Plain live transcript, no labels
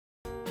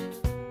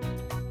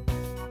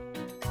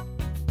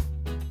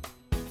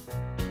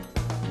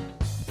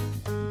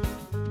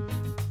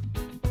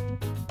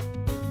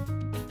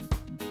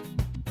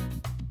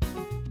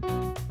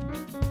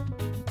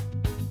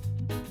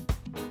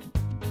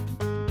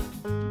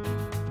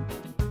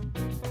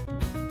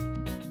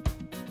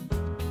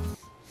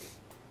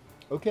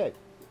Okay,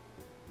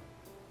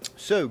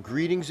 so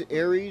greetings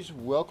Aries,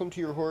 welcome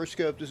to your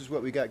horoscope. This is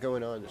what we got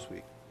going on this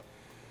week.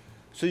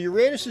 So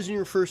Uranus is in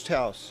your first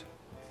house,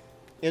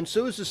 and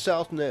so is the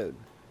South Node.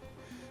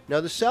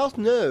 Now the South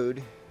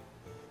Node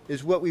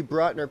is what we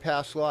brought in our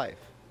past life.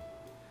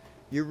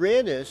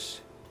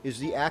 Uranus is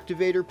the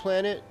activator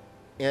planet,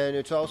 and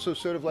it's also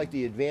sort of like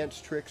the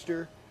advanced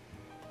trickster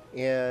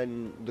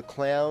and the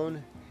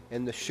clown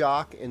and the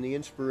shock and the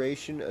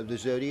inspiration of the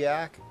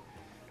zodiac,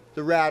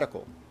 the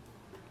radical.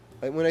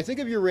 When I think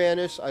of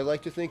Uranus, I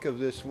like to think of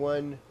this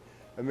one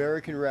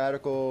American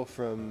radical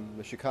from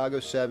the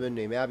Chicago 7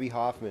 named Abbie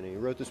Hoffman. And he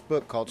wrote this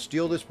book called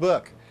Steal This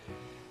Book.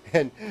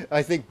 And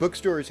I think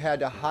bookstores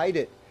had to hide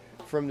it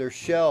from their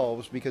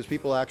shelves because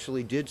people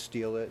actually did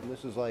steal it. And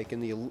this is like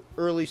in the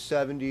early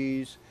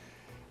 70s.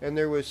 And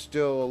there was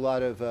still a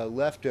lot of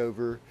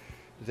leftover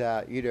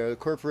that, you know, the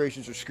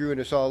corporations are screwing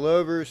us all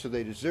over, so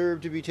they deserve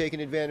to be taken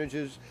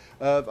advantages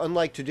of,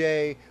 unlike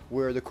today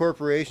where the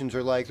corporations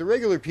are like, the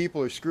regular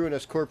people are screwing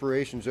us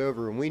corporations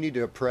over and we need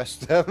to oppress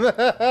them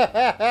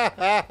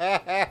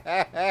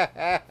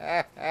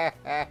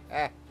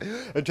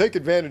and take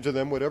advantage of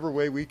them whatever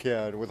way we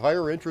can with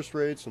higher interest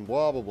rates and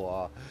blah blah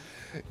blah,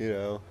 you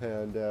know.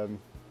 And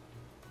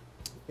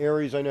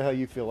Aries, I know how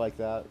you feel like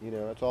that, you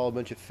know, it's all a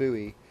bunch of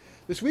phooey.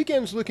 This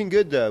weekend's looking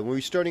good though.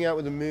 We're starting out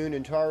with the moon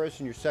in Taurus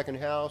in your second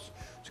house.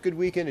 It's a good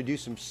weekend to do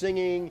some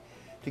singing,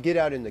 to get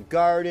out in the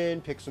garden,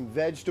 pick some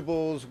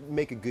vegetables,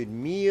 make a good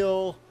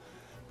meal,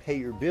 pay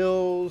your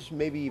bills,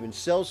 maybe even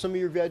sell some of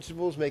your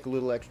vegetables, make a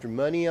little extra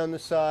money on the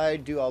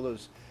side, do all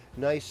those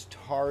nice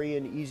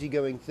Taurian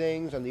easygoing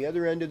things. On the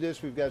other end of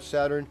this, we've got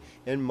Saturn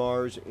and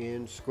Mars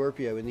in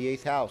Scorpio in the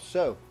 8th house.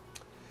 So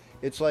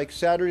it's like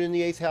Saturn in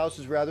the 8th house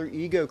is rather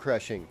ego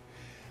crushing.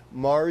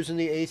 Mars in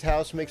the 8th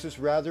house makes us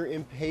rather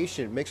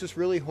impatient, makes us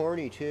really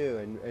horny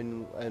too,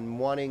 and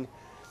wanting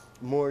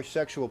more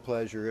sexual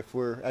pleasure if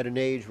we're at an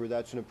age where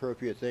that's an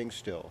appropriate thing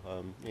still.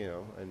 You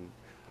know, and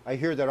I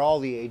hear that all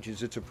the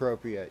ages it's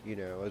appropriate, you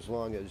know, as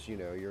long as, you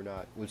know, you're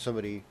not with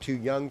somebody too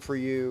young for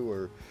you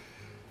or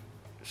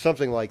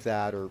something like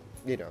that, or,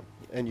 you know,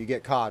 and you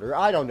get caught, or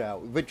I don't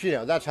know, but, you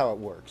know, that's how it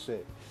works.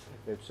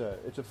 It's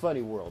a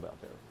funny world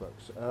out there,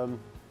 folks.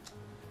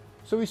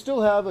 So we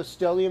still have a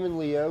stellium in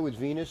Leo with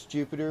Venus,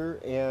 Jupiter,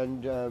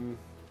 and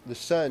the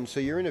Sun. So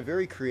you're in a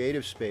very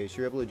creative space.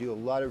 You're able to do a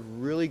lot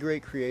of really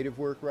great creative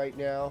work right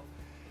now.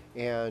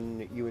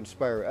 And you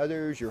inspire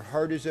others. Your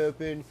heart is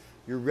open.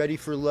 You're ready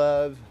for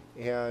love.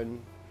 And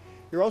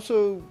you're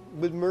also,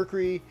 with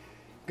Mercury,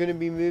 going to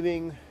be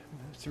moving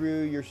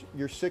through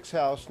your 6th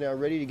house now,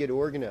 ready to get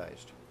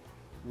organized,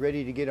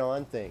 ready to get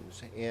on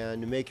things,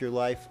 and to make your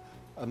life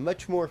a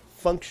much more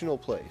functional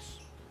place.